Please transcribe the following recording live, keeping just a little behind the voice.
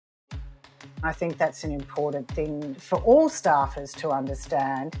I think that's an important thing for all staffers to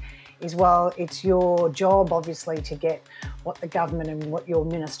understand is, well, it's your job, obviously, to get what the government and what your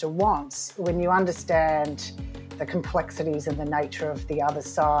minister wants. When you understand the complexities and the nature of the other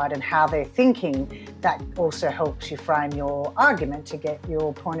side and how they're thinking, that also helps you frame your argument to get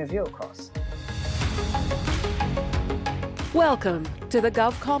your point of view across. Welcome to the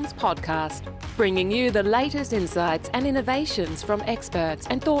GovComms podcast, bringing you the latest insights and innovations from experts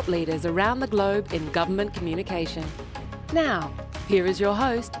and thought leaders around the globe in government communication. Now, here is your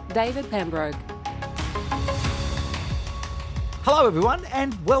host, David Pembroke. Hello everyone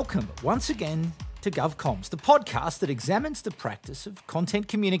and welcome once again to GovComms, the podcast that examines the practice of content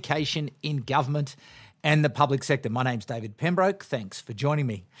communication in government and the public sector. My name's David Pembroke. Thanks for joining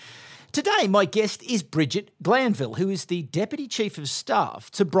me. Today, my guest is Brigid Glanville, who is the Deputy Chief of Staff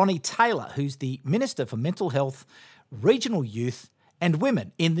to Bronnie Taylor, who's the Minister for Mental Health, Regional Youth and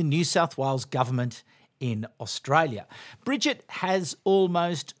Women in the New South Wales Government in Australia. Brigid has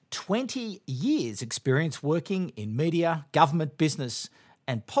almost 20 years' experience working in media, government, business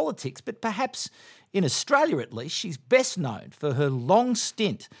and politics, but perhaps in Australia at least, she's best known for her long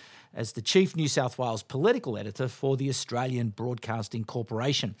stint as the Chief New South Wales Political Editor for the Australian Broadcasting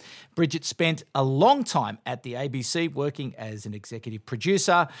Corporation. Brigid spent a long time at the ABC working as an executive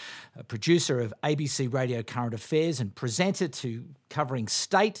producer, a producer of ABC Radio Current Affairs and presenter to covering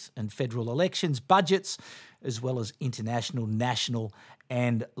state and federal elections, budgets, as well as international, national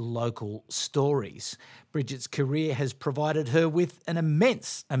and local stories. Brigid's career has provided her with an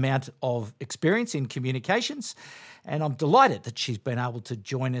immense amount of experience in communications, and I'm delighted that she's been able to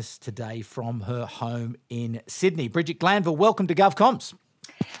join us today from her home in Sydney. Brigid Glanville, welcome to GovComms.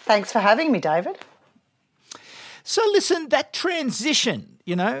 Thanks for having me, David. So listen, that transition,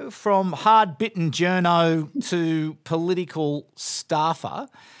 from hard-bitten journo to political staffer,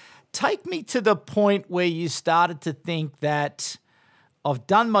 take me to the point where you started to think that I've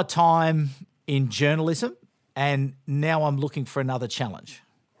done my time in journalism and now I'm looking for another challenge.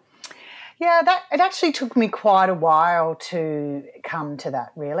 Yeah, it actually took me quite a while to come to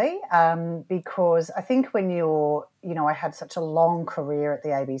that, really, because I think when I had such a long career at the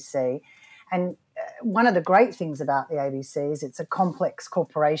ABC, and one of the great things about the ABC is it's a complex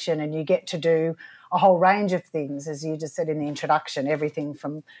corporation and you get to do a whole range of things, as you just said in the introduction, everything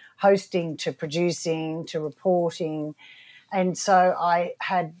from hosting to producing to reporting. And so I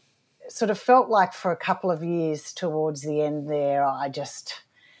had sort of felt like for a couple of years towards the end there,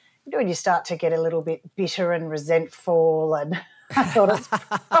 when you start to get a little bit bitter and resentful, and I thought it's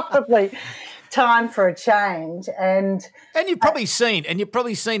probably time for a change. And you've probably seen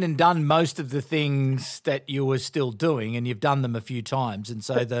and done most of the things that you were still doing, and you've done them a few times, and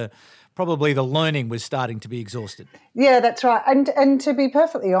so probably the learning was starting to be exhausted. Yeah, that's right. And to be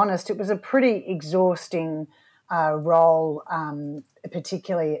perfectly honest, it was a pretty exhausting role,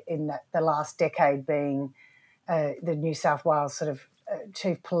 particularly in the last decade, being the New South Wales sort of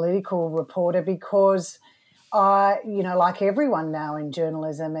chief political reporter, because like everyone now in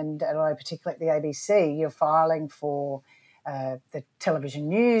journalism, and particularly at the ABC, you're filing for the television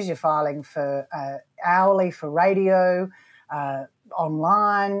news, you're filing for hourly for radio,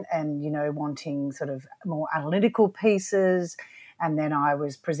 online, and wanting sort of more analytical pieces. And then I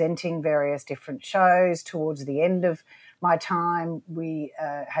was presenting various different shows. Towards the end of my time, we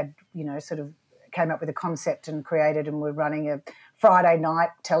had sort of came up with a concept and created, and we're running a Friday night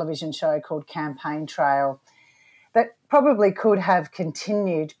television show called Campaign Trail that probably could have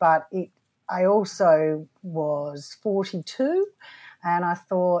continued, but I also was 42 and I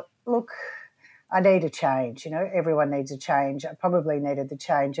thought, look, I need a change. Everyone needs a change. I probably needed the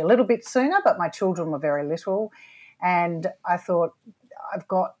change a little bit sooner, but my children were very little, and I thought I've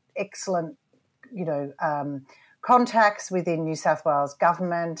got excellent, contacts within New South Wales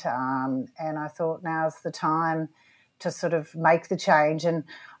government, and I thought now's the time to sort of make the change. And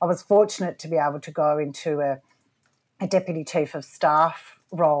I was fortunate to be able to go into a Deputy Chief of Staff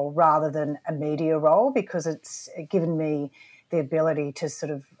role rather than a media role, because it's given me the ability to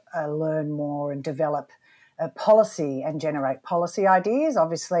sort of learn more and develop policy and generate policy ideas.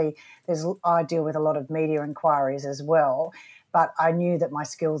 Obviously, I deal with a lot of media inquiries as well, but I knew that my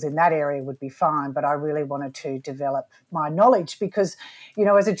skills in that area would be fine, but I really wanted to develop my knowledge because,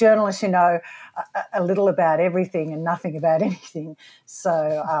 as a journalist, a little about everything and nothing about anything.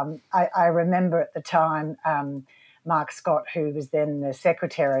 So I remember at the time Mark Scott, who was then the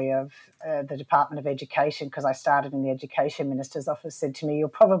Secretary of the Department of Education, because I started in the Education Minister's office, said to me, "You'll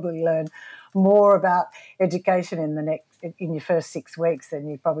probably learn more about education in your first 6 weeks than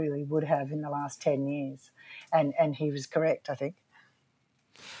you probably would have in the last 10 years." And he was correct, I think.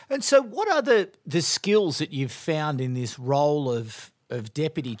 And so what are the skills that you've found in this role of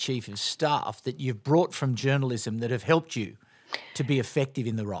Deputy Chief of Staff that you've brought from journalism that have helped you to be effective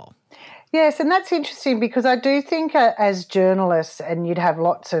in the role? Yes, and that's interesting because I do think as journalists, and you'd have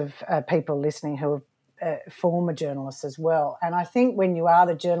lots of people listening who are former journalists as well, and I think when you are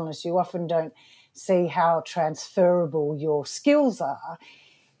the journalist, you often don't see how transferable your skills are,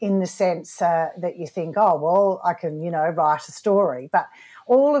 in the sense that you think, oh, well, I can, write a story. But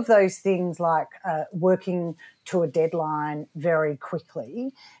all of those things like working to a deadline very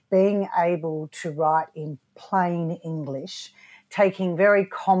quickly, being able to write in plain English, taking very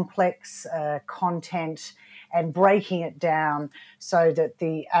complex content and breaking it down so that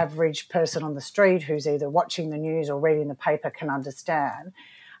the average person on the street who's either watching the news or reading the paper can understand,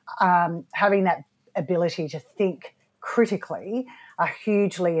 having that ability to think critically are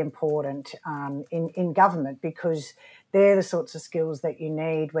hugely important in government, because they're the sorts of skills that you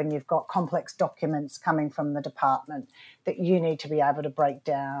need when you've got complex documents coming from the department that you need to be able to break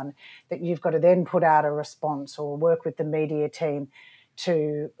down, that you've got to then put out a response or work with the media team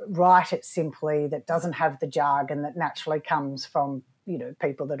to write it simply, that doesn't have the jargon that naturally comes from,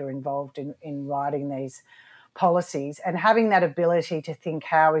 people that are involved in writing these policies, and having that ability to think,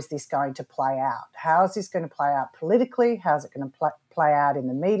 how is this going to play out? How is this going to play out politically? How is it going to play out in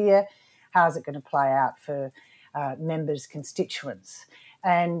the media? How is it going to play out for members' constituents?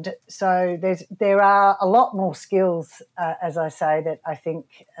 And so there are a lot more skills, as I say, that I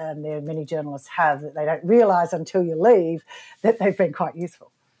think there are many journalists have that they don't realise until you leave that they've been quite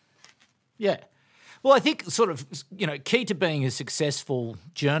useful. Yeah. Well, I think sort of, key to being a successful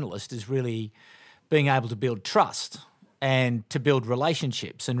journalist is really being able to build trust and to build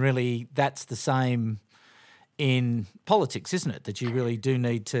relationships. And really that's the same in politics, isn't it? That you really do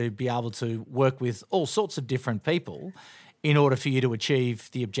need to be able to work with all sorts of different people in order for you to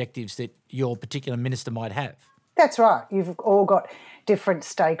achieve the objectives that your particular minister might have. That's right. You've all got different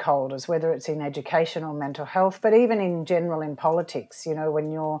stakeholders, whether it's in education or mental health, but even in general in politics,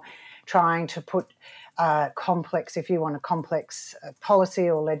 when you're trying to put complex policy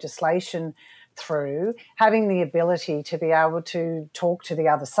or legislation through, having the ability to be able to talk to the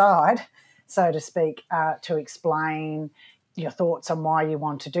other side, so to speak, to explain your thoughts on why you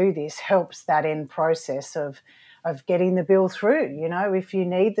want to do this, helps that end process of getting the bill through, if you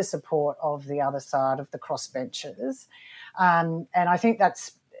need the support of the other side, of the crossbenchers. And I think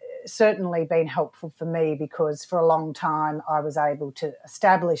that's certainly been helpful for me, because for a long time I was able to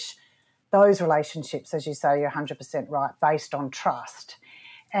establish those relationships, as you say, you're 100% right, based on trust.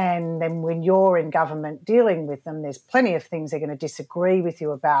 And then when you're in government dealing with them, there's plenty of things they're going to disagree with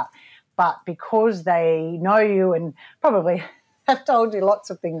you about. But because they know you and probably have told you lots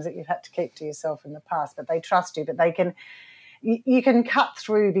of things that you've had to keep to yourself in the past, but they trust you, but you can cut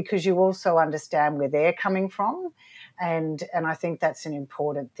through because you also understand where they're coming from. And I think that's an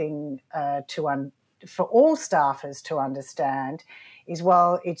important thing for all staffers to understand is,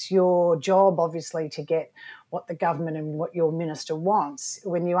 well, it's your job, obviously, to get what the government and what your minister wants.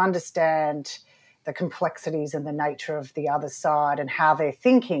 When you understand the complexities and the nature of the other side and how they're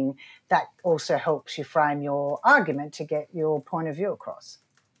thinking, that also helps you frame your argument to get your point of view across.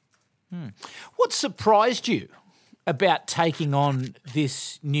 What surprised you about taking on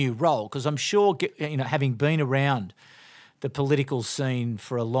this new role? Because I'm sure, having been around the political scene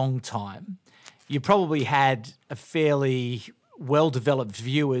for a long time, you probably had a fairly well-developed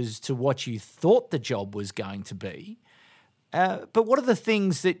view as to what you thought the job was going to be. But what are the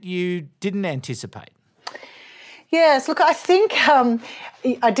things that you didn't anticipate? Yes, look, I think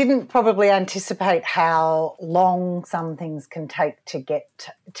I didn't probably anticipate how long some things can take to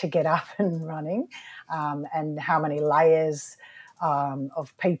get up and running, and how many layers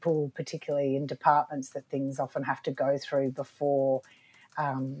of people, particularly in departments, that things often have to go through before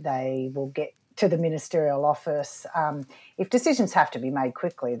they will get to the ministerial office. If decisions have to be made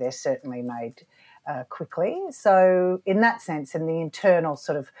quickly, they're certainly made quickly. So in that sense, in the internal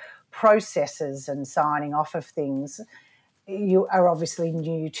sort of processes and signing off of things, you are obviously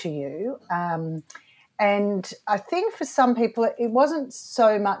new to you. And I think for some people it wasn't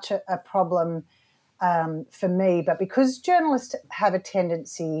so much a problem for me, but because journalists have a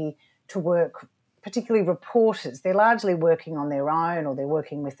tendency to work, particularly reporters, they're largely working on their own, or they're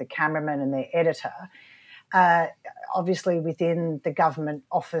working with the cameraman and their editor. Obviously, within the government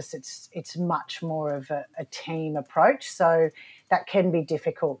office, it's much more of a team approach. So that can be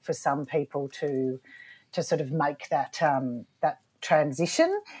difficult for some people to sort of make that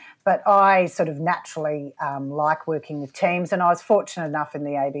transition. But I sort of naturally like working with teams, and I was fortunate enough in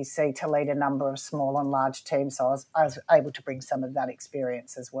the ABC to lead a number of small and large teams, so I was able to bring some of that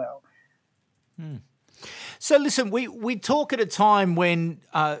experience as well. So listen, we talk at a time when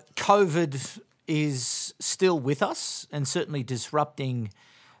COVID is still with us and certainly disrupting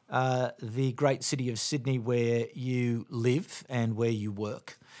the great city of Sydney where you live and where you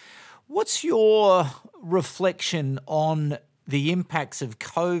work. What's your reflection on the impacts of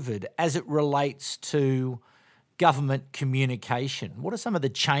COVID as it relates to government communication? What are some of the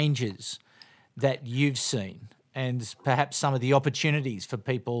changes that you've seen and perhaps some of the opportunities for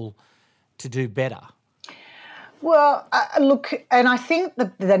people to do better? Well, look, and I think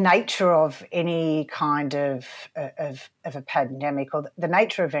the nature of any kind of a pandemic or the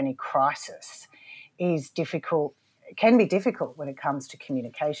nature of any crisis is difficult, can be difficult when it comes to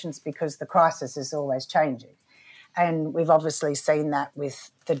communications because the crisis is always changing. And we've obviously seen that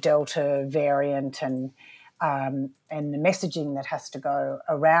with the Delta variant and the messaging that has to go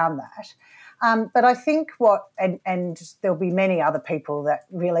around that. But I think and there'll be many other people that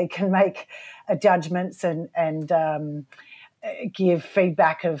really can make judgments and give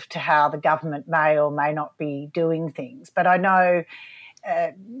feedback to how the government may or may not be doing things. But I know,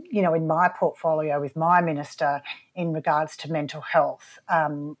 in my portfolio with my minister in regards to mental health,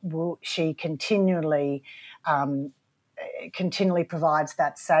 she continually provides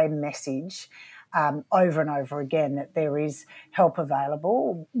that same message over and over again that there is help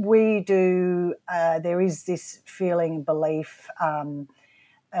available. We do. There is this feeling and belief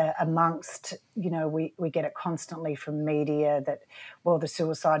amongst, we get it constantly from media that, well, the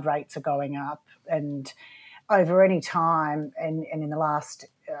suicide rates are going up, and over any time, and in the last,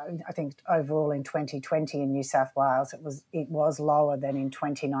 I think overall in 2020 in New South Wales, it was lower than in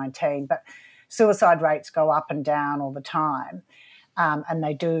 2019, but suicide rates go up and down all the time. And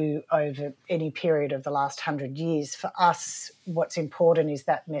they do over any period of the last 100 years. For us, what's important is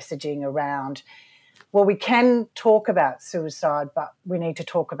that messaging around, well, we can talk about suicide, but we need to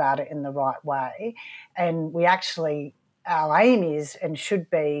talk about it in the right way. And our aim is and should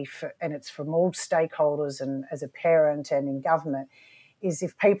be, and it's from all stakeholders and as a parent and in government, is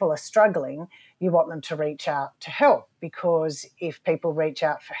if people are struggling, you want them to reach out to help, because if people reach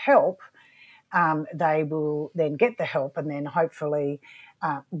out for help, they will then get the help and then hopefully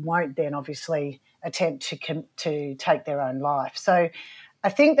won't then obviously attempt to take their own life. So I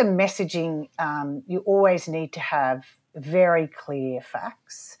think the messaging, you always need to have very clear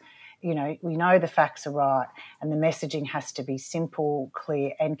facts. We know the facts are right, and the messaging has to be simple,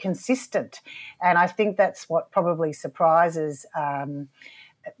 clear and consistent. And I think that's what probably surprises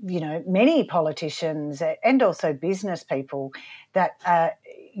many politicians and also business people, that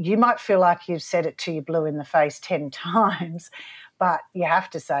you might feel like you've said it till you're blue in the face 10 times, but you have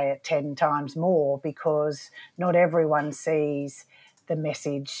to say it 10 times more because not everyone sees the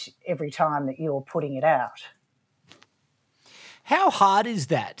message every time that you're putting it out. How hard is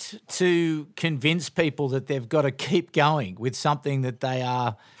that to convince people that they've got to keep going with something that they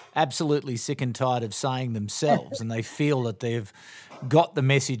are absolutely sick and tired of saying themselves and they feel that they've got the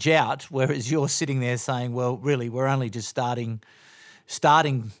message out, whereas you're sitting there saying, well, really, we're only just starting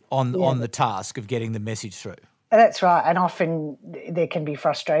on the task of getting the message through? That's right. And often there can be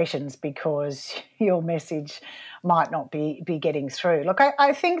frustrations because your message might not be getting through. Look,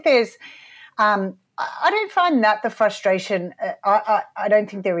 I think there's I don't find that the frustration. I don't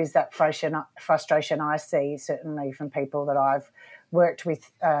think there is that frustration I see, certainly from people that I've worked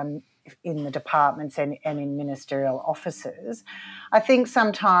with in the departments and in ministerial offices. I think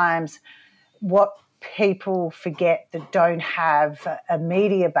sometimes what people forget that don't have a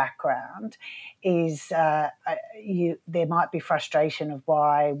media background is there might be frustration of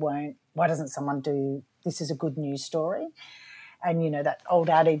why doesn't someone do this is a good news story. And, that old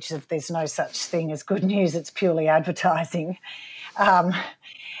adage of there's no such thing as good news, it's purely advertising. That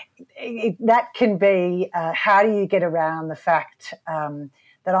can be how do you get around the fact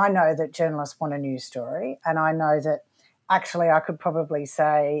that I know that journalists want a news story, and I know that actually I could probably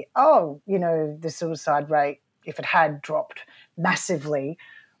say, the suicide rate, if it had dropped massively,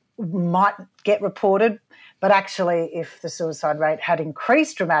 might get reported, but actually if the suicide rate had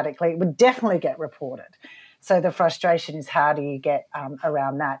increased dramatically, it would definitely get reported. So the frustration is how do you get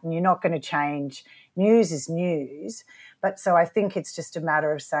around that? And you're not going to change. News is news. But so I think it's just a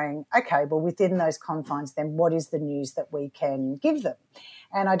matter of saying, okay, well, within those confines, then what is the news that we can give them?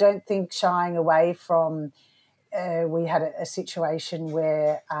 And I don't think shying away from, we had a situation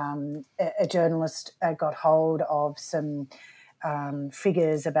where a journalist got hold of some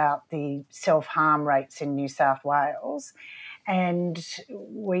figures about the self-harm rates in New South Wales. And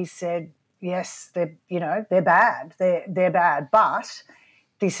we said, yes, they're bad. They're bad, but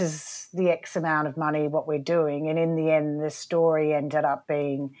this is the X amount of money, what we're doing. And in the end, the story ended up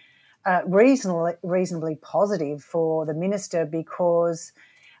being reasonably positive for the minister, because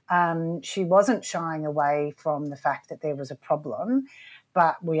she wasn't shying away from the fact that there was a problem,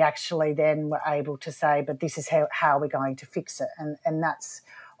 but we actually then were able to say, but this is how we're going to fix it. And that's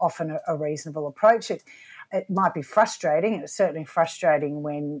often a reasonable approach. It might be frustrating. It's certainly frustrating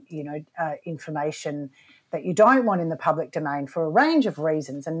when, information that you don't want in the public domain for a range of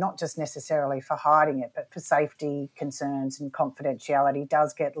reasons, and not just necessarily for hiding it, but for safety concerns and confidentiality,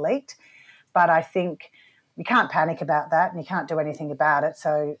 does get leaked. But I think you can't panic about that and you can't do anything about it.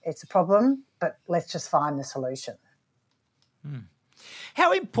 So it's a problem, but let's just find the solution.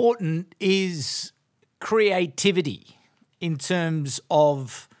 How important is creativity in terms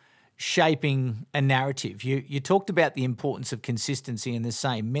of shaping a narrative? You talked about the importance of consistency in the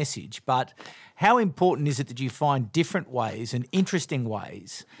same message, but how important is it that you find different ways and interesting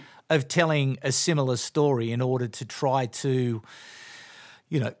ways of telling a similar story in order to try to,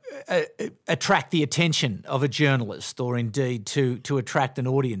 attract the attention of a journalist, or indeed to attract an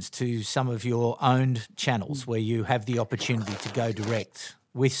audience to some of your own channels where you have the opportunity to go direct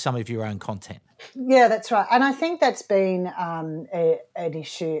with some of your own content? Yeah, that's right. And I think that's been an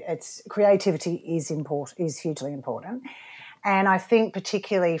issue. Creativity is hugely important. And I think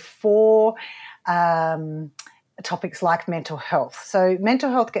particularly for topics like mental health. So mental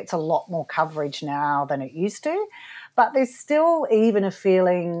health gets a lot more coverage now than it used to, but there's still even a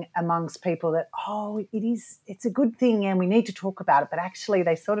feeling amongst people that, it's a good thing and we need to talk about it, but actually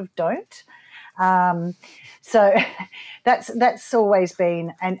they sort of don't. So that's always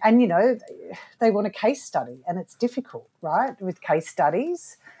been, and they want a case study, and it's difficult, right, with case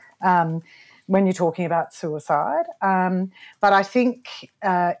studies when you're talking about suicide. But I think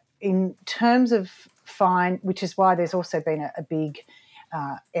in terms of which is why there's also been a big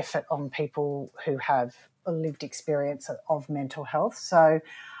effort on people who have a lived experience of mental health. So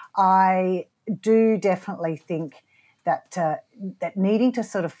I do definitely think that needing to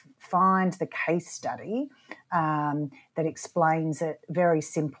sort of find the case study that explains it very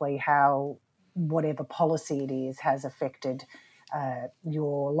simply how whatever policy it is has affected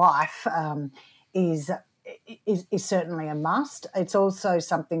your life is certainly a must. It's also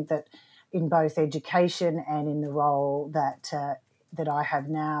something that in both education and in the role that I have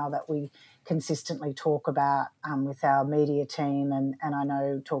now, that we consistently talk about with our media team, and I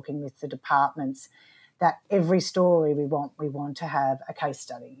know talking with the departments, that every story we want to have a case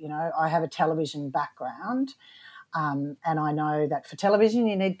study. I have a television background, and I know that for television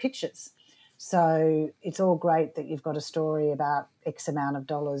you need pictures. So it's all great that you've got a story about X amount of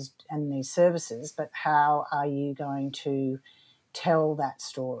dollars and these services, but how are you going to tell that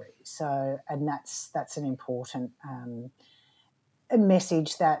story? So, and that's an important a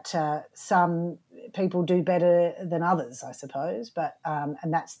message that some people do better than others, I suppose. But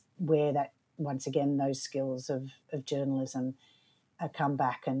and that's where that, once again, those skills of journalism come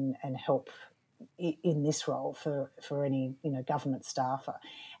back and help in this role for any government staffer.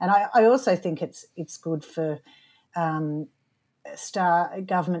 And I also think it's good for government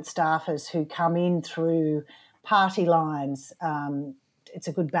staffers who come in through party lines. It's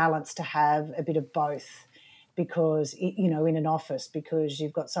a good balance to have a bit of both, because in an office, because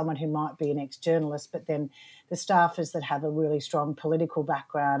you've got someone who might be an ex-journalist, but then the staffers that have a really strong political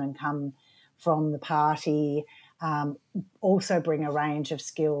background and come from the party also bring a range of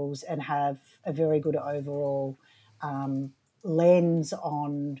skills and have a very good overall lens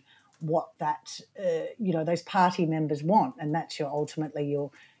on what that those party members want, and that's ultimately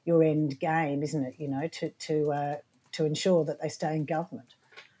your end game, isn't it? To ensure that they stay in government.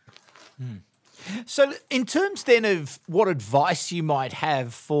 So in terms then of what advice you might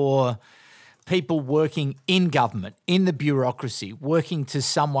have for people working in government, in the bureaucracy, working to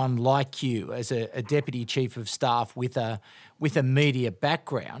someone like you as a Deputy Chief of Staff with a media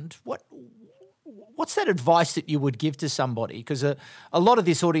background, what's that advice that you would give to somebody? Because a lot of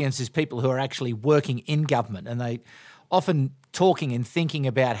this audience is people who are actually working in government, and they often talking and thinking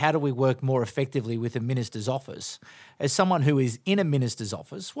about how do we work more effectively with a minister's office. As someone who is in a minister's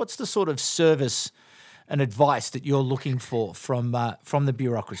office, what's the sort of service and advice that you're looking for from the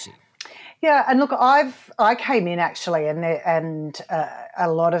bureaucracy? Yeah, and look, I came in actually, and a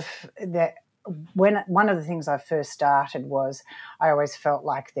lot of that. One of the things I first started was I always felt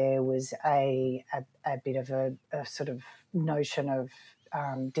like there was a bit of a sort of notion of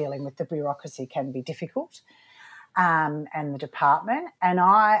dealing with the bureaucracy can be difficult. And the department, and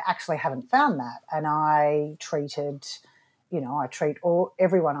I actually haven't found that. And I treated I treat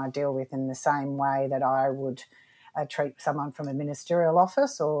everyone I deal with in the same way that I would treat someone from a ministerial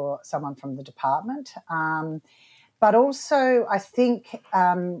office or someone from the department. But also, I think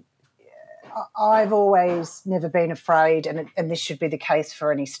I've always never been afraid, and this should be the case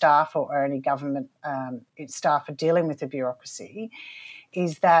for any staff or any government staff are dealing with the bureaucracy,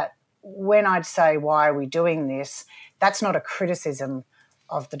 is that when I'd say, why are we doing this, that's not a criticism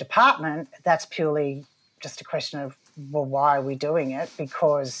of the department. That's purely just a question of, well, why are we doing it?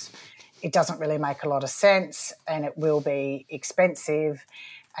 Because it doesn't really make a lot of sense and it will be expensive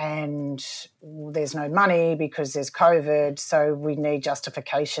and there's no money because there's COVID, so we need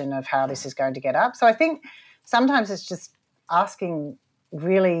justification of how this is going to get up. So I think sometimes it's just asking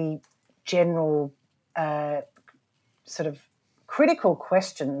really general sort of critical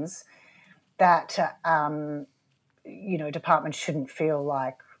questions that, departments shouldn't feel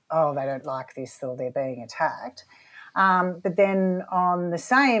like, oh, they don't like this or they're being attacked. But then on the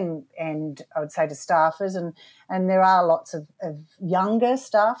same end, I would say to staffers, and there are lots of younger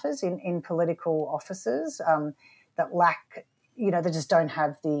staffers in political offices that lack, they just don't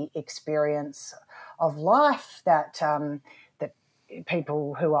have the experience of life that that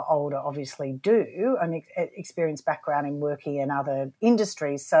people who are older obviously do, and experience background in working in other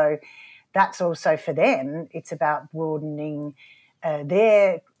industries. So that's also for them, it's about broadening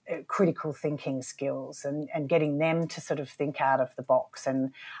their critical thinking skills and getting them to sort of think out of the box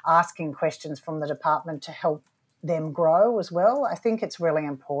and asking questions from the department to help them grow as well. I think it's really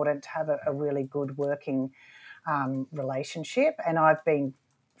important to have a really good working relationship, and I've been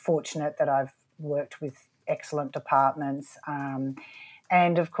fortunate that I've worked with excellent departments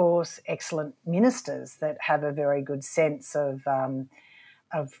and, of course, excellent ministers that have a very good sense of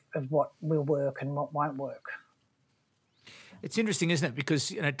what will work and what won't work. It's interesting, isn't it?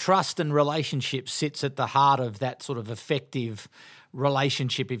 Because trust and relationship sits at the heart of that sort of effective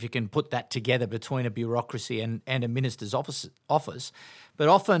relationship, if you can put that together between a bureaucracy and a minister's office. But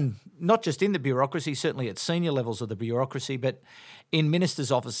often, not just in the bureaucracy, certainly at senior levels of the bureaucracy, but in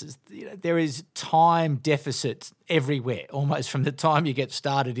ministers' offices, there is time deficit everywhere, almost from the time you get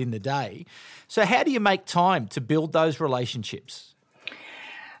started in the day. So how do you make time to build those relationships?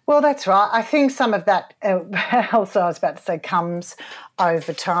 Well, that's right. I think some of that also, I was about to say, comes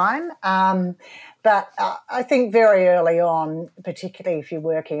over time. But I think very early on, particularly if you're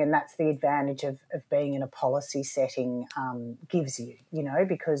working, and that's the advantage of being in a policy setting, gives you,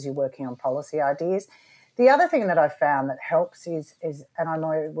 because you're working on policy ideas. The other thing that I've found that helps is, and I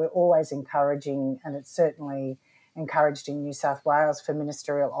know we're always encouraging, and it's certainly encouraged in New South Wales for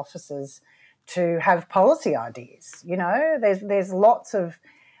ministerial officers to have policy ideas. There's lots of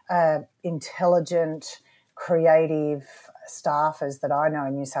intelligent, creative staffers that I know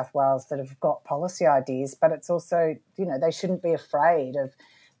in New South Wales that have got policy ideas, but it's also, they shouldn't be afraid of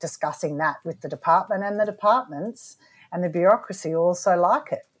discussing that with the department, and the departments and the bureaucracy also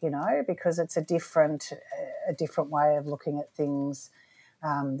like it, because it's a different way of looking at things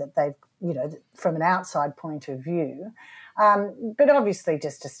that they've, from an outside point of view. But obviously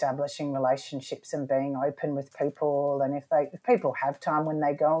just establishing relationships and being open with people, and if people have time when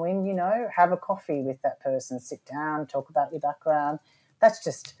they go in, have a coffee with that person, sit down, talk about your background. That's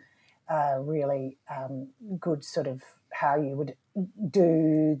just really good sort of how you would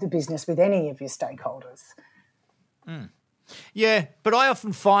do the business with any of your stakeholders. Mm. Yeah, but I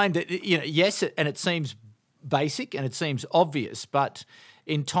often find that, yes, and it seems basic and it seems obvious, but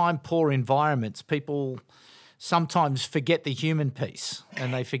in time-poor environments, people sometimes forget the human piece,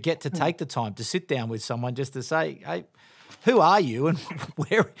 and they forget to take the time to sit down with someone just to say, hey, who are you and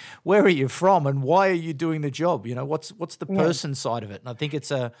where are you from and why are you doing the job? What's the person side of it? And I think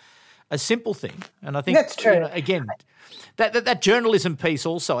it's a simple thing. And I think that's true. Again, that journalism piece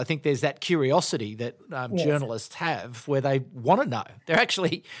also, I think there's that curiosity that journalists have where they want to know. They're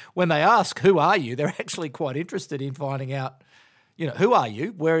actually, when they ask, who are you, they're actually quite interested in finding out, who are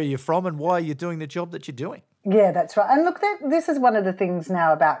you, where are you from, and why are you doing the job that you're doing? Yeah, that's right. And look, this is one of the things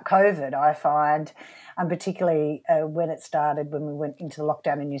now about COVID, I find, and particularly when it started, when we went into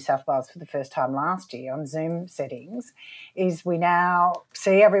lockdown in New South Wales for the first time last year on Zoom settings, is we now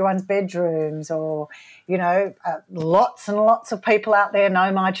see everyone's bedrooms, or, lots and lots of people out there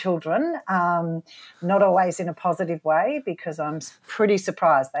know my children, not always in a positive way, because I'm pretty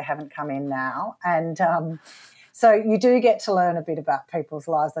surprised they haven't come in now. And so you do get to learn a bit about people's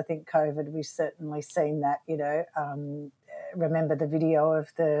lives. I think COVID, we've certainly seen that, remember the video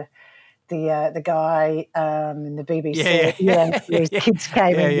of the guy in the BBC, his kids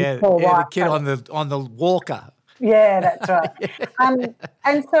came in before the kid on the walker. Yeah, that's right.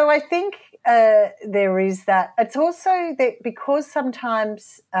 And so I think there is that. It's also that because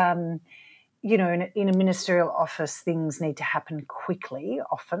sometimes, in a ministerial office, things need to happen quickly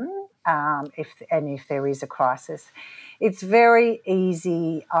often, if there is a crisis. It's very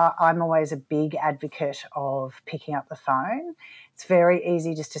easy. I'm always a big advocate of picking up the phone. It's very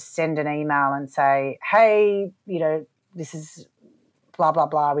easy just to send an email and say, hey, this is blah, blah,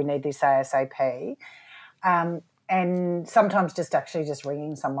 blah, we need this ASAP. And sometimes just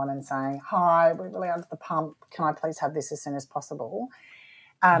ringing someone and saying, hi, we're really under the pump. Can I please have this as soon as possible?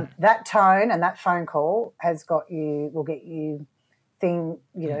 That tone and that phone call will get you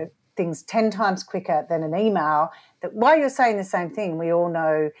things 10 times quicker than an email that while you're saying the same thing, we all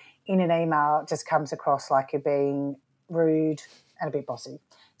know in an email it just comes across like you're being rude and a bit bossy.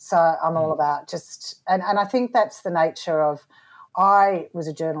 So I'm all about and I think that's the nature of, I was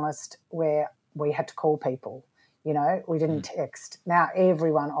a journalist where we had to call people, we didn't text. Now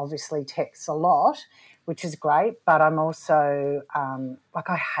everyone obviously texts a lot, which is great, but I'm also,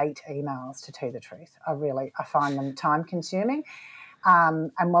 I hate emails, to tell you the truth. I find them time consuming.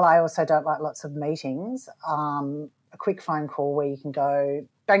 And while I also don't like lots of meetings, a quick phone call where you can go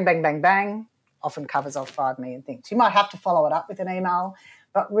bang, bang, bang, bang, often covers off 5 million things. You might have to follow it up with an email,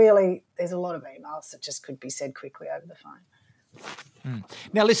 but really there's a lot of emails that just could be said quickly over the phone.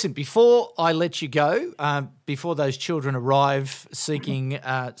 Now, listen, before I let you go, before those children arrive seeking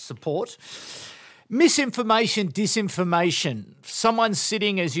support, misinformation, disinformation, someone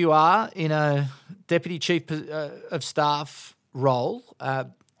sitting as you are in a Deputy Chief of Staff role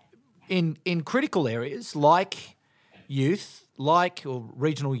in critical areas like youth, or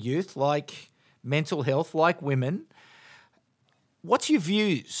regional youth, like mental health, like women. What's your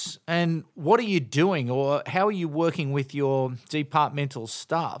views and what are you doing, or how are you working with your departmental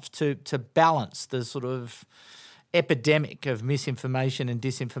staff to balance the sort of epidemic of misinformation and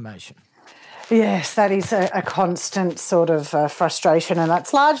disinformation? Yes, that is a constant sort of frustration, and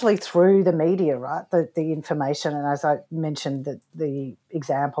that's largely through the media, right? The information, and as I mentioned, the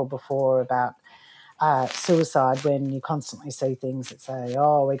example before about suicide, when you constantly see things that say,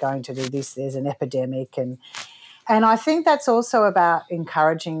 oh, we're going to do this, there's an epidemic, and I think that's also about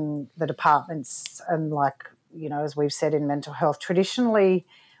encouraging the departments and, as we've said in mental health, traditionally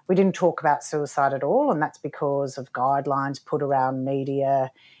we didn't talk about suicide at all, and that's because of guidelines put around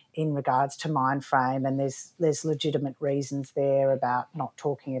media in regards to mind frame, and there's legitimate reasons there about not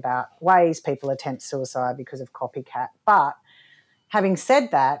talking about ways people attempt suicide because of copycat. But having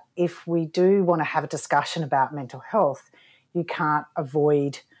said that, if we do want to have a discussion about mental health, you can't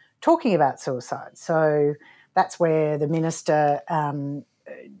avoid talking about suicide. So that's where the minister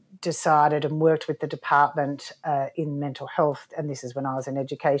decided and worked with the department in mental health, and this is when I was in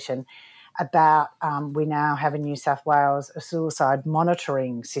education, about we now have in New South Wales a suicide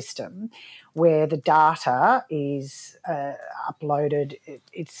monitoring system where the data is uploaded.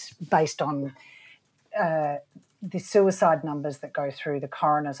 It's based on the suicide numbers that go through the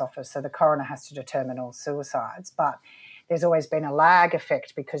coroner's office. So the coroner has to determine all suicides, but there's always been a lag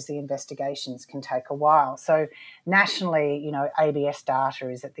effect because the investigations can take a while. So nationally, ABS data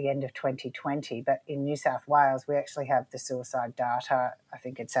is at the end of 2020, but in New South Wales, we actually have the suicide data. I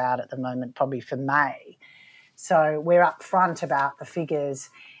think it's out at the moment, probably for May. So we're upfront about the figures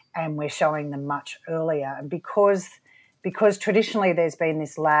and we're showing them much earlier. And because traditionally there's been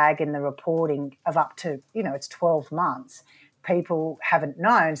this lag in the reporting of up to, it's 12 months, people haven't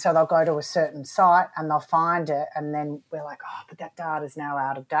known, so they'll go to a certain site and they'll find it, and then we're like, oh, but that data is now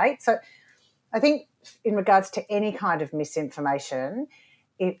out of date. So I think in regards to any kind of misinformation,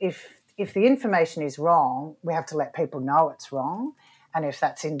 if the information is wrong, we have to let people know it's wrong, and if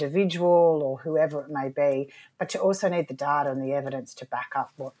that's individual or whoever it may be, but you also need the data and the evidence to back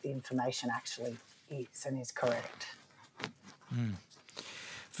up what the information actually is and is correct.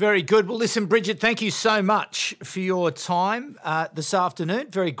 Very good. Well, listen, Brigid, thank you so much for your time this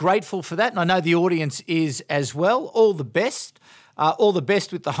afternoon. Very grateful for that, and I know the audience is as well. All the best. All the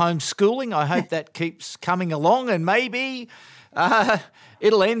best with the homeschooling. I hope that keeps coming along, and maybe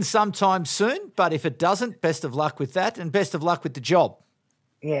it'll end sometime soon. But if it doesn't, best of luck with that, and best of luck with the job.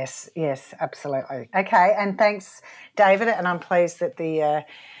 Yes, absolutely. Okay, and thanks, David, and I'm pleased that the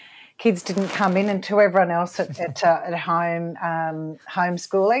kids didn't come in and to everyone else at home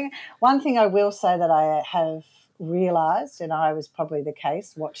homeschooling. One thing I will say that I have realised, and I was probably the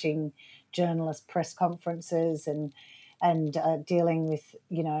case, watching journalist press conferences and dealing with,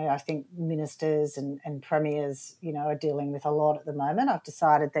 I think ministers and premiers, are dealing with a lot at the moment. I've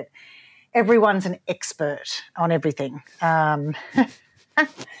decided that everyone's an expert on everything.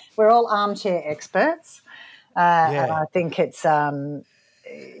 We're all armchair experts. And I think it's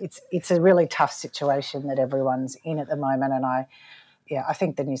it's a really tough situation that everyone's in at the moment, and I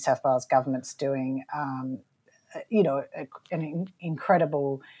think the New South Wales government's doing an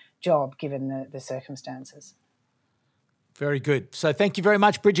incredible job given the circumstances. Very good. So thank you very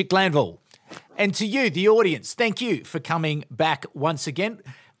much, Brigid Glanville. And to you, the audience, thank you for coming back once again.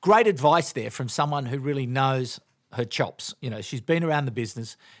 Great advice there from someone who really knows her chops. She's been around the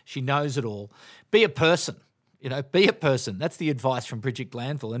business. She knows it all. Be a person, be a person. That's the advice from Brigid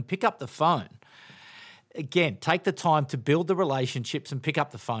Glanville. And pick up the phone. Again, take the time to build the relationships and pick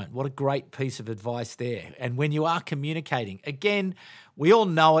up the phone. What a great piece of advice there. And when you are communicating, again, we all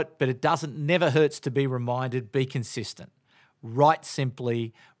know it, but it never hurts to be reminded, be consistent. Write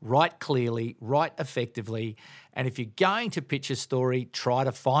simply, write clearly, write effectively. And if you're going to pitch a story, try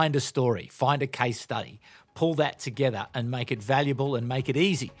to find a story, find a case study, pull that together and make it valuable and make it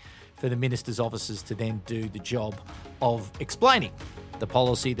easy for the minister's officers to then do the job of explaining the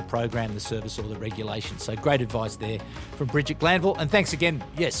policy, the program, the service or the regulation. So great advice there from Brigid Glanville. And thanks again,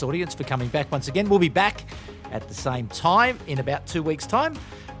 yes, audience, for coming back once again. We'll be back at the same time in about 2 weeks' time.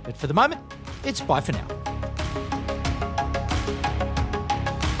 But for the moment, it's bye for now.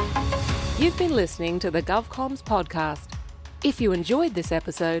 You've been listening to the GovComms podcast. If you enjoyed this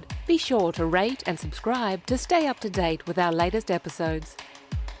episode, be sure to rate and subscribe to stay up to date with our latest episodes.